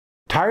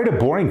Tired of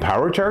boring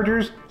power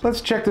chargers? Let's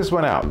check this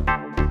one out.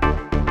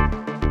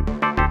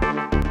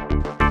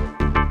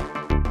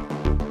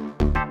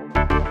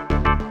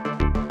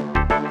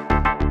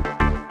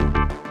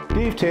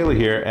 Dave Taylor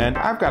here, and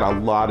I've got a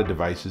lot of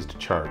devices to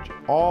charge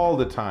all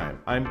the time.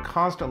 I'm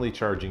constantly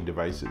charging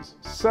devices.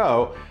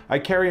 So I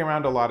carry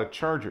around a lot of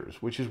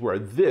chargers, which is where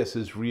this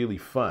is really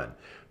fun.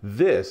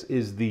 This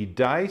is the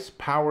Dice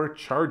Power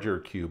Charger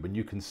Cube, and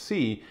you can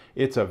see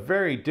it's a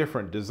very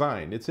different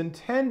design. It's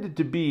intended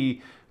to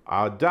be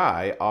a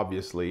die,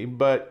 obviously,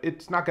 but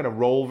it's not going to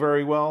roll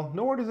very well,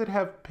 nor does it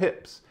have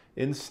pips.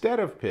 Instead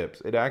of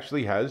pips, it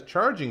actually has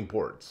charging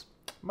ports.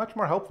 Much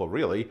more helpful,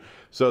 really.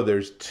 So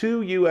there's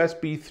two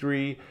USB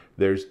 3,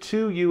 there's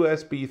two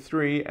USB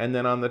 3, and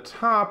then on the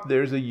top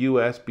there's a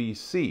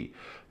USB-C.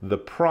 The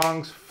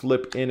prongs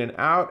flip in and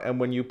out, and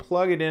when you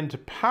plug it into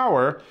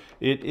power,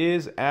 it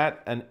is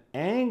at an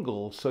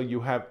angle so you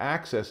have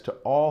access to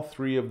all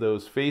three of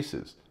those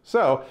faces.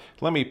 So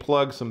let me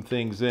plug some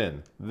things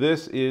in.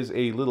 This is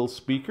a little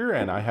speaker,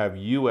 and I have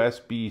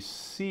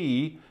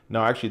USB-C.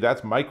 No, actually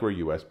that's micro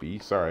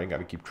USB. Sorry, I got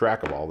to keep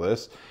track of all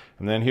this.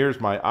 And then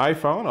here's my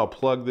iPhone. I'll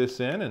plug this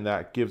in, and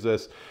that gives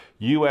us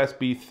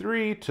USB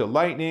 3 to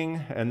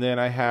Lightning. And then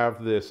I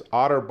have this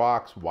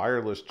OtterBox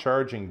wireless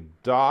charging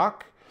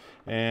dock.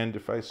 And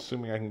if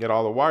assuming I can get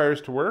all the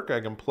wires to work,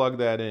 I can plug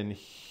that in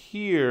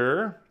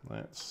here.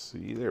 Let's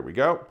see, there we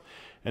go.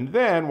 And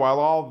then while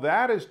all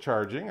that is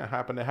charging, I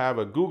happen to have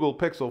a Google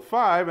Pixel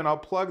 5, and I'll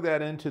plug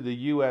that into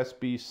the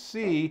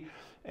USB-C.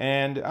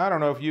 And I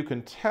don't know if you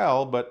can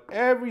tell, but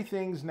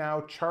everything's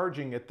now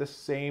charging at the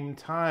same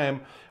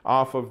time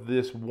off of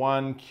this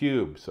one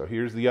cube. So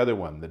here's the other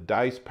one, the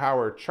Dice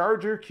Power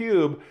Charger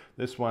Cube.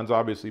 This one's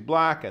obviously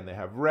black, and they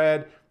have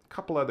red. A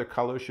couple other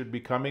colors should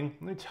be coming.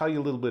 Let me tell you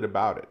a little bit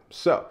about it.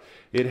 So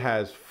it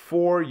has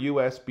 4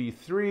 USB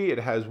 3, it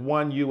has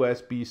 1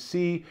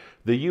 USB-C.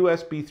 The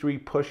USB 3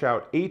 push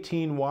out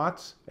 18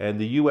 watts and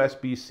the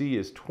USB-C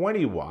is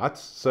 20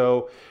 watts.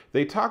 So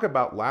they talk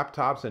about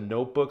laptops and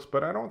notebooks,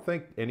 but I don't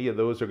think any of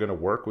those are going to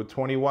work with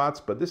 20 watts.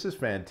 But this is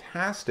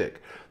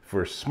fantastic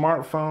for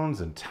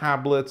smartphones and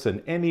tablets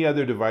and any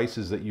other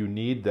devices that you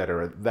need that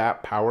are at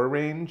that power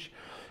range.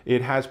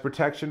 It has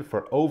protection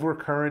for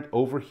overcurrent,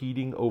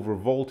 overheating,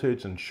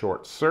 overvoltage, and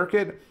short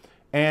circuit.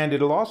 And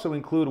it'll also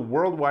include a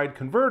worldwide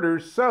converter,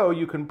 so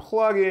you can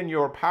plug in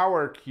your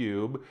power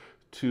cube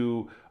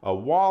to a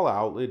wall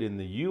outlet in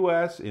the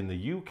US, in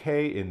the UK,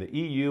 in the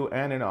EU,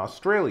 and in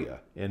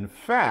Australia. In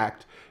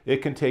fact, it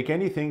can take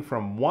anything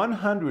from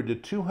 100 to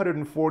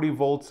 240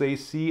 volts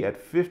AC at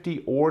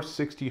 50 or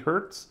 60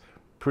 hertz.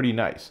 Pretty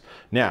nice.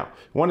 Now,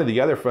 one of the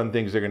other fun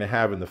things they're going to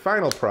have in the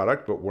final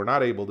product, but we're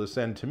not able to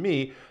send to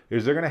me,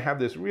 is they're going to have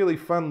this really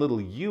fun little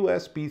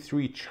USB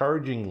 3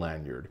 charging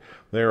lanyard.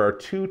 There are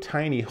 2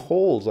 tiny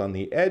holes on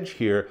the edge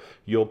here.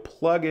 You'll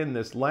plug in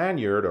this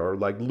lanyard, or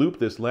like loop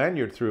this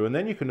lanyard through, and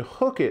then you can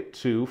hook it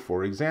to,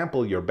 for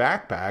example, your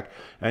backpack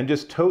and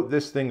just tote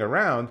this thing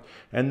around.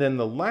 And then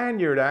the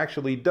lanyard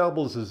actually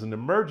doubles as an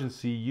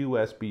emergency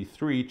USB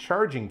 3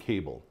 charging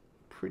cable.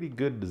 Pretty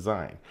good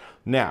design.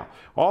 Now,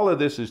 all of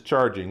this is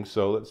charging,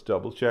 so let's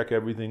double check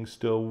everything's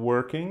still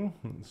working.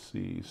 Let's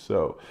see,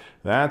 so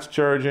that's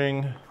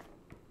charging.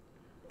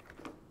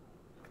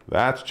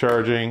 That's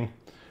charging.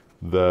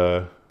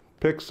 The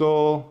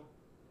Pixel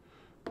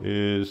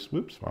is,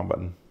 oops, wrong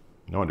button.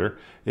 No wonder,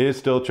 is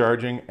still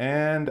charging.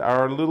 And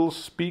our little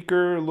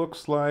speaker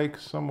looks like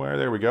somewhere,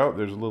 there we go.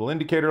 There's a little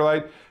indicator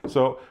light.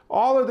 So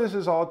all of this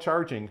is all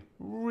charging.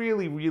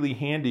 Really, really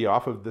handy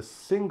off of the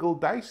single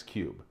Dice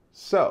Cube.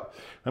 So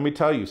let me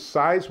tell you,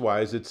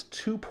 size-wise, it's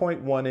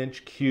 2.1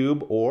 inch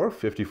cube or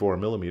 54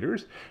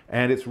 millimeters,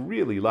 and it's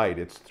really light.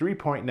 It's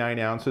 3.9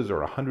 ounces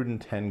or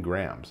 110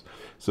 grams.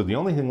 So the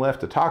only thing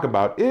left to talk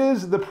about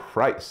is the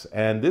price,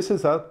 and this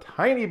is a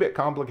tiny bit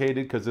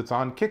complicated because it's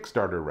on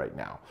Kickstarter right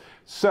now.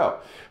 So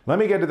let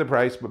me get to the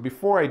price, but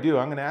before I do,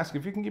 I'm going to ask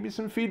if you can give me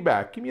some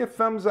feedback. Give me a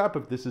thumbs up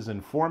if this is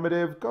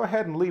informative. Go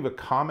ahead and leave a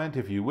comment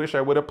if you wish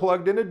I would have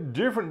plugged in a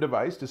different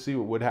device to see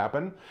what would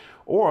happen,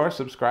 or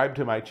subscribe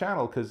to my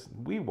channel because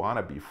we want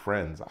to be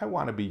friends. I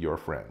want to be your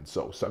friend,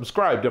 so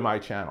subscribe to my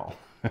channel.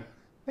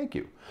 Thank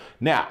you.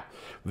 Now,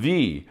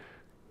 the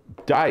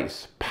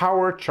Dice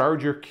Power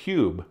Charger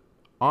Cube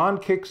on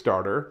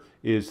Kickstarter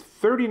is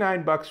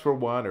 39 bucks for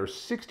one or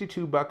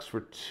 62 bucks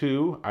for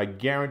two. I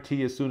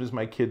guarantee as soon as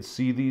my kids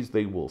see these,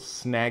 they will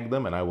snag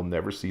them and I will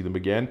never see them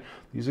again.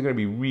 These are going to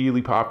be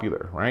really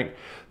popular, right?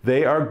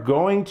 They are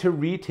going to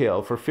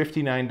retail for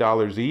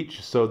 $59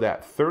 each, so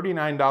that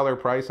 $39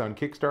 price on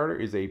Kickstarter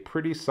is a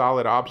pretty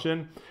solid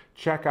option.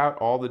 Check out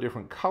all the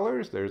different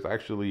colors. There's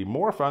actually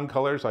more fun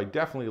colors. I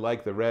definitely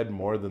like the red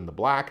more than the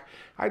black.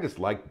 I just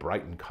like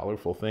bright and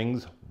colorful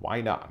things. Why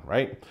not,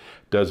 right?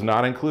 Does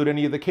not include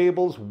any of the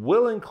cables.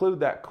 Will include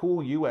that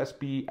cool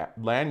USB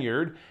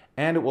lanyard,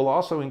 and it will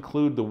also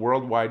include the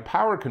worldwide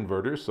power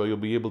converter, so you'll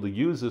be able to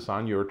use this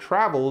on your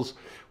travels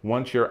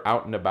once you're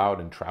out and about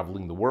and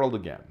traveling the world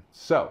again.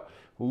 So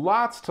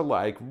Lots to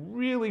like,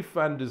 really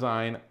fun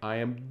design. I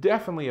am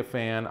definitely a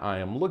fan. I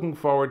am looking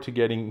forward to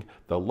getting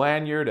the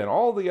lanyard and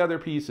all the other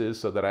pieces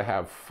so that I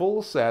have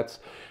full sets.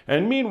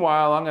 And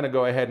meanwhile, I'm going to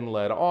go ahead and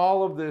let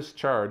all of this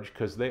charge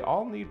because they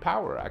all need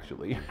power,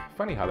 actually.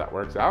 Funny how that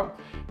works out.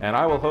 And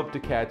I will hope to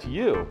catch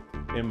you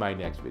in my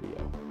next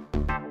video.